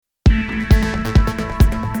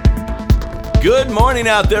Good morning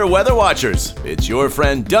out there, weather watchers. It's your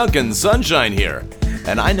friend Duncan Sunshine here.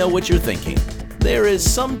 And I know what you're thinking. There is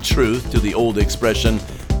some truth to the old expression,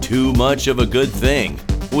 too much of a good thing.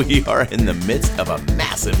 We are in the midst of a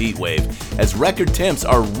massive heat wave as record temps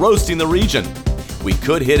are roasting the region. We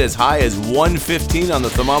could hit as high as 115 on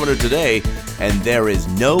the thermometer today, and there is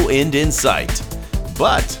no end in sight.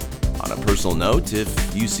 But on a personal note,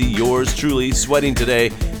 if you see yours truly sweating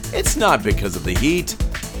today, it's not because of the heat.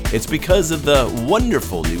 It's because of the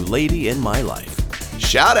wonderful new lady in my life.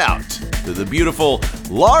 Shout out to the beautiful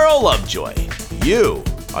Laura Lovejoy. You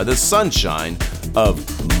are the sunshine of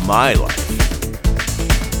my life.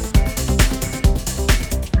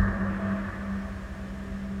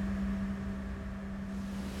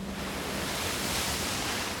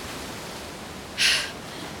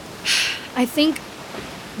 I think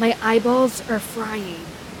my eyeballs are frying.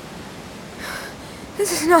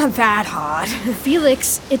 This is not that hot.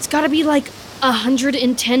 Felix, it's gotta be like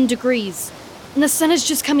 110 degrees. And the sun is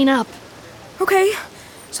just coming up. Okay,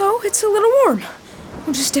 so it's a little warm.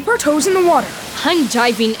 We'll just dip our toes in the water. I'm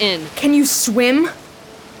diving in. Can you swim?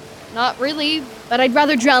 Not really, but I'd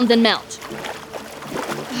rather drown than melt.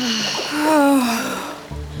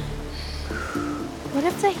 What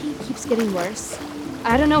if the heat keeps getting worse?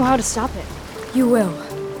 I don't know how to stop it. You will.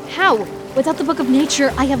 How? Without the Book of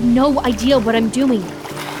Nature, I have no idea what I'm doing.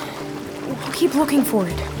 We'll keep looking for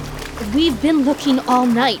it. We've been looking all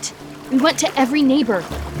night. We went to every neighbor,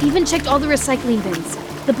 even checked all the recycling bins.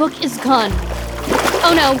 The book is gone.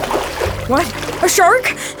 Oh no. What? A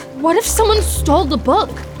shark? What if someone stole the book?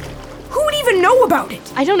 Who would even know about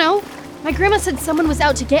it? I don't know. My grandma said someone was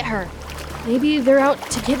out to get her. Maybe they're out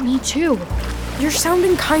to get me too. You're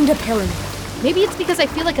sounding kinda paranoid. Maybe it's because I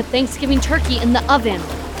feel like a Thanksgiving turkey in the oven.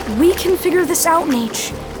 We can figure this out,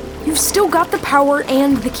 Nate. You've still got the power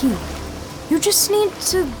and the key. You just need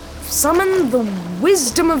to summon the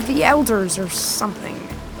wisdom of the elders or something.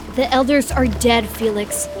 The elders are dead,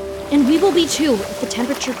 Felix. And we will be too if the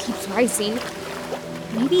temperature keeps rising.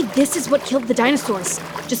 Maybe this is what killed the dinosaurs.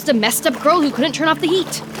 Just a messed up girl who couldn't turn off the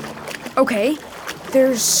heat. Okay,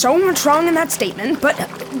 there's so much wrong in that statement, but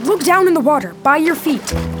look down in the water by your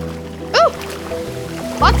feet. Ooh!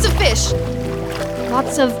 Lots of fish.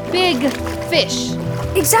 Lots of big fish.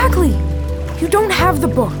 Exactly. You don't have the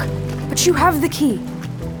book, but you have the key.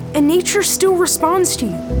 And nature still responds to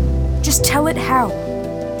you. Just tell it how.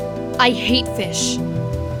 I hate fish.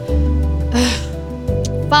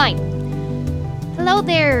 Fine. Hello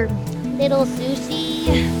there, little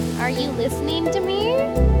sushi. Are you listening to me?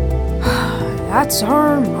 That's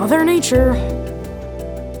our Mother Nature.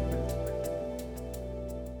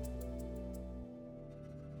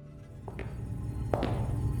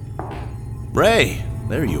 Ray,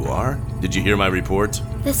 there you are. Did you hear my report?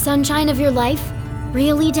 The sunshine of your life?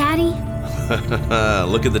 Really, Daddy?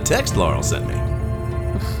 Look at the text Laurel sent me.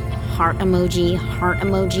 Heart emoji,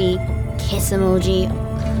 kiss emoji.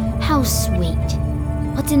 How sweet.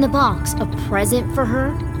 What's in the box? A present for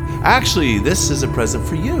her? Actually, this is a present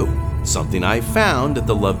for you. Something I found at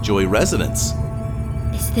the Lovejoy residence.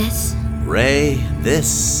 Is this? Ray,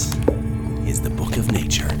 this is the Book of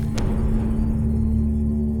Nature.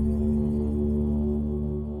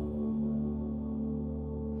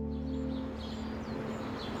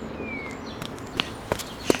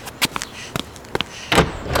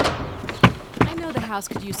 The house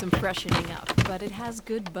could use some freshening up, but it has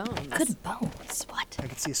good bones. Good bones? What? I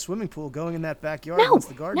could see a swimming pool going in that backyard No, once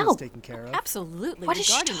the garden no. is taken care of. Absolutely. What the is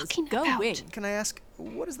she garden talking is going. about? Can I ask,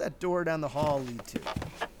 what does that door down the hall lead to?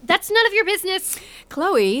 That's none of your business.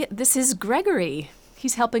 Chloe, this is Gregory.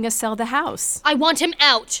 He's helping us sell the house. I want him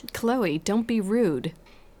out. Chloe, don't be rude.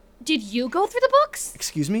 Did you go through the books?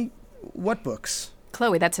 Excuse me? What books?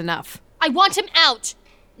 Chloe, that's enough. I want him out.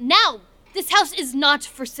 Now. This house is not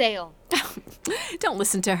for sale. Don't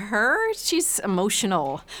listen to her. She's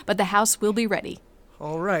emotional. But the house will be ready.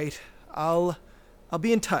 All right. I'll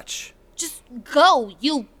be in touch. Just go,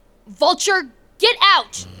 you vulture. Get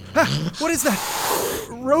out. Ah, what is that?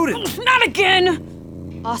 Rodent. Not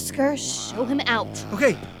again! Oscar, show him out.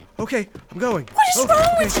 Okay, I'm going. What is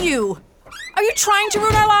wrong with you? Are you trying to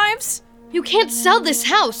ruin our lives? You can't sell this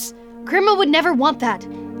house. Grandma would never want that.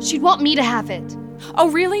 She'd want me to have it. Oh,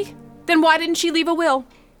 really? Then why didn't she leave a will?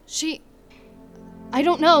 I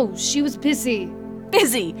don't know. She was busy.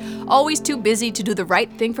 Busy. Always too busy to do the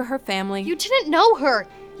right thing for her family. You didn't know her.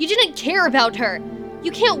 You didn't care about her.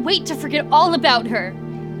 You can't wait to forget all about her.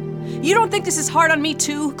 You don't think this is hard on me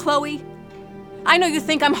too, Chloe? I know you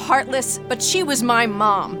think I'm heartless, but she was my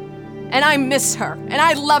mom. And I miss her, and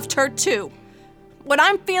I loved her too. What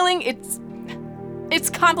I'm feeling, it's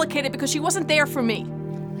complicated because she wasn't there for me.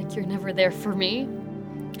 Like you're never there for me.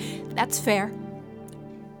 That's fair.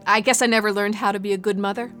 I guess I never learned how to be a good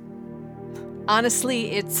mother.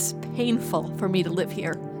 Honestly, it's painful for me to live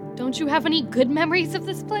here. Don't you have any good memories of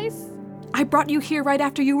this place? I brought you here right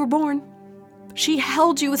after you were born. She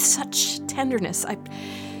held you with such tenderness.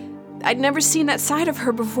 I'd never seen that side of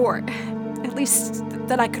her before, at least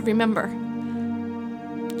that I could remember.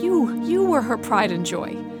 You were her pride and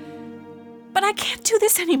joy. But I can't do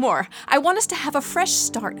this anymore. I want us to have a fresh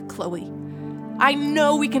start, Chloe. I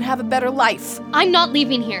know we can have a better life. I'm not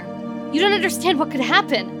leaving here. You don't understand what could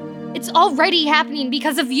happen. It's already happening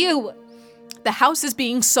because of you. The house is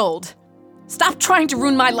being sold. Stop trying to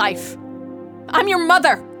ruin my life. I'm your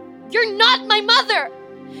mother. You're not my mother.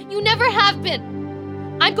 You never have been.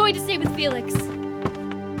 I'm going to stay with Felix.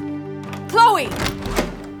 Chloe!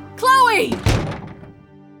 Chloe!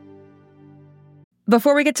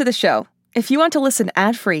 Before we get to the show, if you want to listen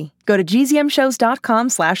ad-free, go to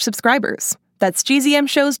gzmshows.com/subscribers. That's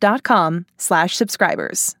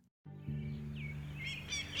gzmshows.com/subscribers.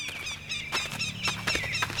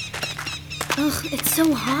 Ugh, it's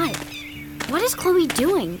so hot. What is Chloe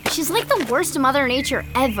doing? She's like the worst Mother Nature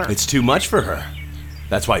ever. It's too much for her.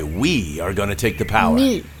 That's why we are going to take the power.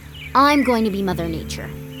 Me. I'm going to be Mother Nature.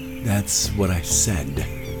 That's what I said.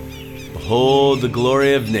 Behold the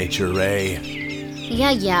glory of nature, Ray.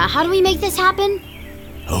 Yeah. How do we make this happen?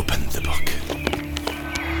 Open the book.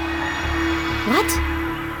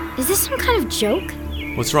 What? Is this some kind of joke?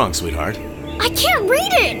 What's wrong, sweetheart? I can't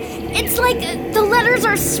read it! It's like the letters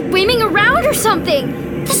are swimming around or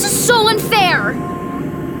something! This is so unfair!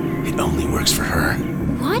 It only works for her.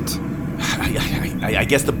 What? I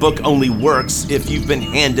guess the book only works if you've been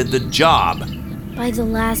handed the job. By the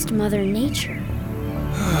last Mother Nature.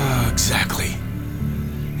 Exactly.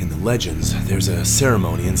 In the legends, there's a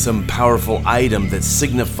ceremony and some powerful item that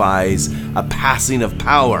signifies a passing of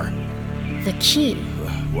power. The key.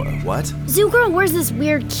 What? Zoo Girl wears this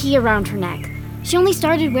weird key around her neck. She only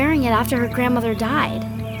started wearing it after her grandmother died.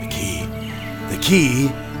 The key. The key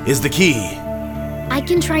is the key. I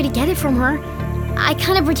can try to get it from her. I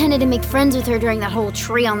kind of pretended to make friends with her during that whole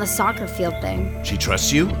tree on the soccer field thing. She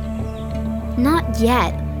trusts you? Not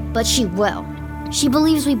yet, but she will. She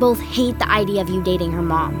believes we both hate the idea of you dating her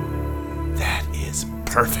mom. That is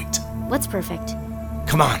perfect. What's perfect?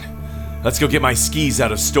 Come on. Let's go get my skis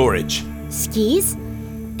out of storage. Skis?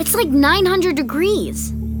 It's like 900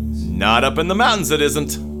 degrees. Not up in the mountains, it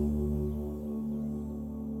isn't.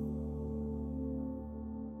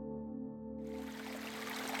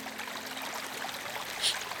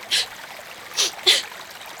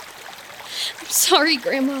 I'm sorry,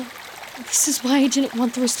 Grandma. This is why I didn't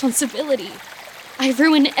want the responsibility. I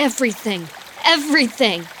ruined everything.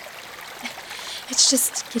 Everything. It's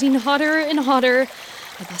just getting hotter and hotter.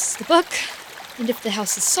 I lost the book, and if the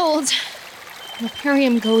house is sold, the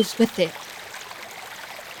Imperium goes with it.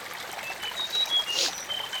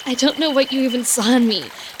 I don't know what you even saw in me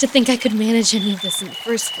to think I could manage any of this in the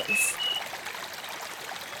first place.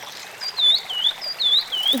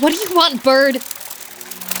 What do you want, bird?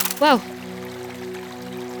 Whoa.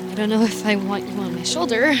 I don't know if I want you on my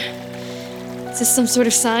shoulder. Is this some sort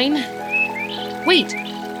of sign? Wait,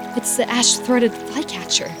 it's the ash-throated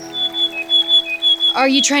flycatcher. Are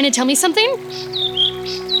you trying to tell me something?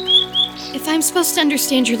 If I'm supposed to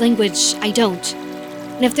understand your language, I don't.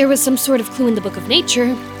 And if there was some sort of clue in the Book of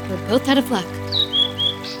Nature, we're both out of luck.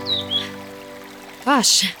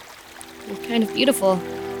 Gosh, you're kind of beautiful.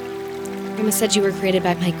 Grandma said you were created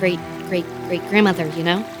by my great-great-great-grandmother, you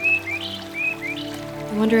know?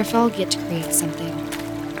 I wonder if I'll get to create something.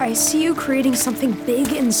 I see you creating something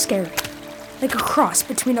big and scary. Like a cross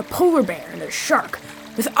between a polar bear and a shark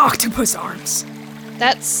with octopus arms.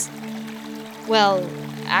 Well,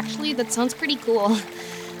 actually, that sounds pretty cool.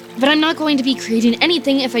 But I'm not going to be creating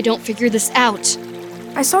anything if I don't figure this out.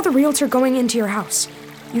 I saw the realtor going into your house.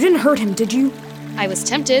 You didn't hurt him, did you? I was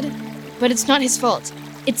tempted, but it's not his fault.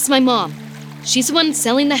 It's my mom. She's the one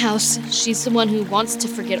selling the house. She's the one who wants to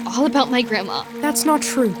forget all about my grandma. That's not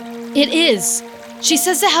true. It is. She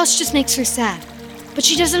says the house just makes her sad. But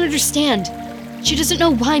she doesn't understand. She doesn't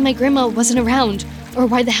know why my grandma wasn't around, or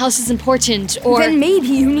why the house is important, or... Then maybe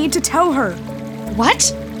you need to tell her.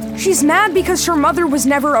 What? She's mad because her mother was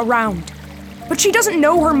never around. But she doesn't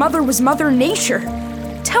know her mother was Mother Nature.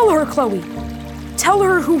 Tell her, Chloe. Tell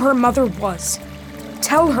her who her mother was.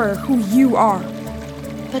 Tell her who you are.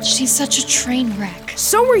 But she's such a train wreck.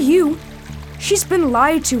 So are you. She's been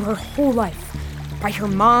lied to her whole life. By her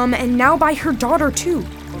mom, and now by her daughter, too.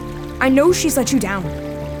 I know she's let you down.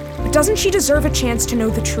 But doesn't she deserve a chance to know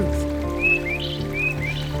the truth?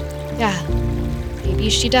 Yeah, maybe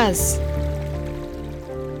she does.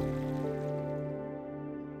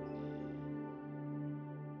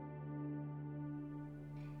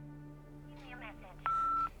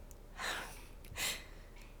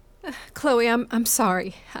 Chloe, I'm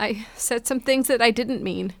sorry. I said some things that I didn't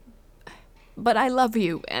mean. But I love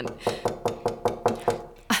you, and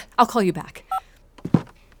I'll call you back.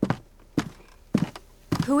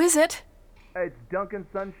 Who is it? It's Duncan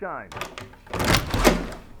Sunshine.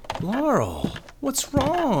 Laurel, what's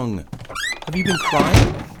wrong? Have you been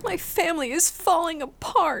crying? My family is falling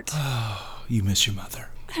apart. You miss your mother.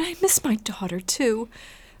 And I miss my daughter, too.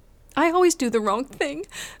 I always do the wrong thing.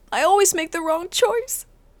 I always make the wrong choice.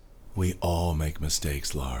 We all make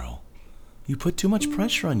mistakes, Laurel. You put too much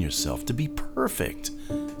pressure on yourself to be perfect.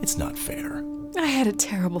 It's not fair. I had a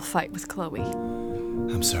terrible fight with Chloe.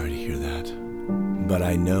 I'm sorry to hear that. But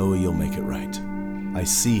I know you'll make it right. I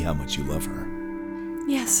see how much you love her.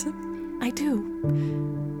 Yes, I do.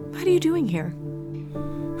 What are you doing here?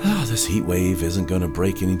 Oh, this heat wave isn't going to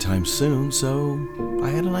break anytime soon, so I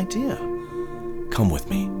had an idea. Come with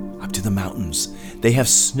me up to the mountains. They have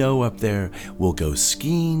snow up there. We'll go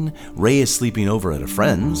skiing. Ray is sleeping over at a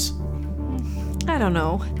friend's. I don't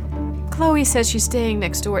know. Chloe says she's staying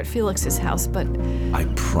next door at Felix's house, but... I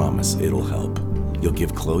promise it'll help. You'll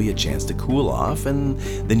give Chloe a chance to cool off, and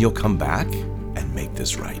then you'll come back and make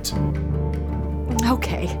this right.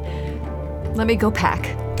 Okay. Let me go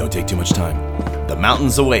pack. Don't take too much time. The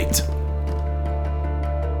mountains await.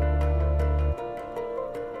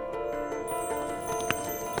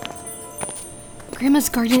 Grandma's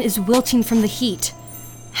garden is wilting from the heat.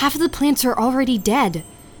 Half of the plants are already dead.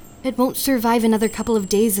 It won't survive another couple of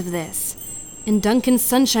days of this. And Duncan's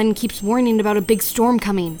Sunshine keeps warning about a big storm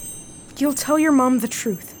coming. You'll tell your mom the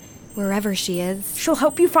truth. Wherever she is. She'll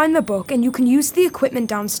help you find the book, and you can use the equipment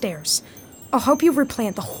downstairs. I'll help you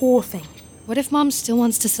replant the whole thing. What if Mom still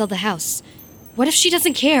wants to sell the house? What if she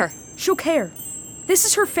doesn't care? She'll care. This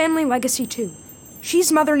is her family legacy, too.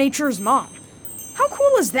 She's Mother Nature's mom. How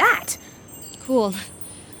cool is that? Cool.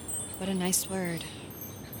 What a nice word.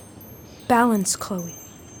 Balance, Chloe.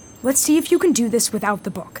 Let's see if you can do this without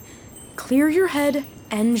the book. Clear your head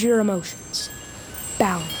and your emotions.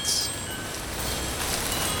 Balance.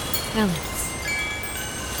 Balance.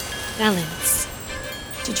 Balance.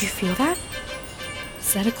 Did you feel that?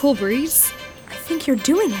 Is that a cool breeze? I think you're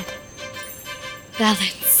doing it.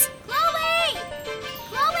 Balance. Chloe!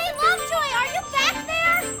 Chloe Lovejoy, are you back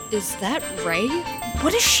there? Is that Ray?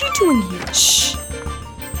 What is she doing here? Shh.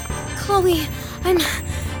 Chloe, I'm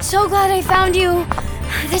so glad I found you.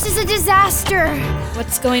 This is a disaster.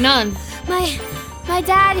 What's going on? My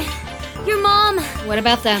dad, your mom, What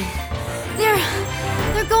about them?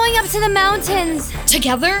 they're going up to the mountains.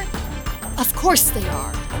 Together? Of course they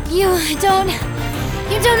are. You don't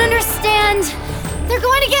understand. They're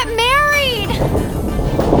going to get married.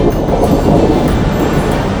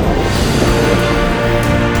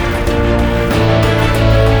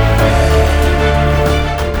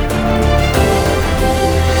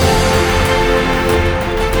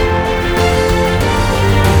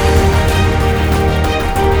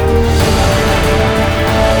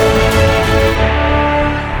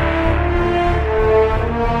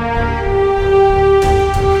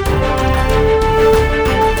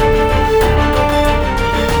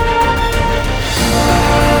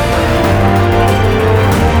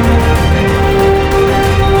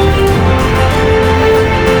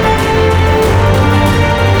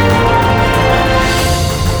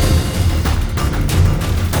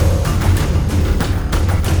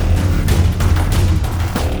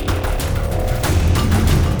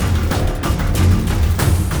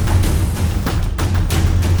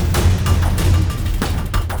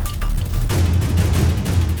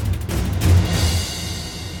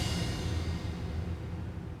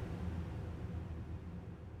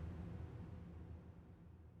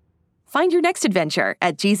 Find your next adventure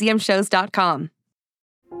at gzmshows.com.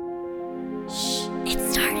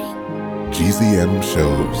 It's starting. GZM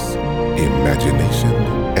shows Imagination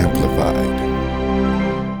Amplified.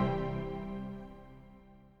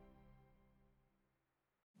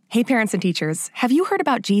 Hey parents and teachers, have you heard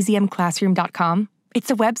about gzmclassroom.com? It's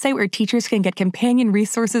a website where teachers can get companion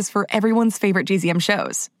resources for everyone's favorite GZM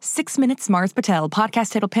shows. 6 Minutes, Mars Patel,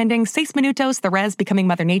 Podcast Title Pending, 6 Minutos, The Res, Becoming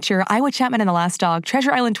Mother Nature, Iowa Chapman and the Last Dog,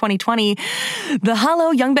 Treasure Island 2020, The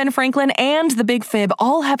Hollow, Young Ben Franklin, and The Big Fib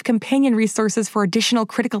all have companion resources for additional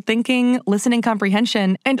critical thinking, listening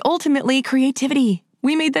comprehension, and ultimately creativity.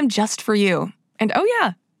 We made them just for you. And oh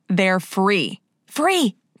yeah, they're free.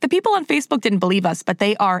 Free! The people on Facebook didn't believe us, but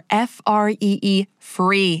they are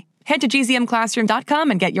free. Head to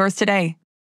gzmclassroom.com and get yours today.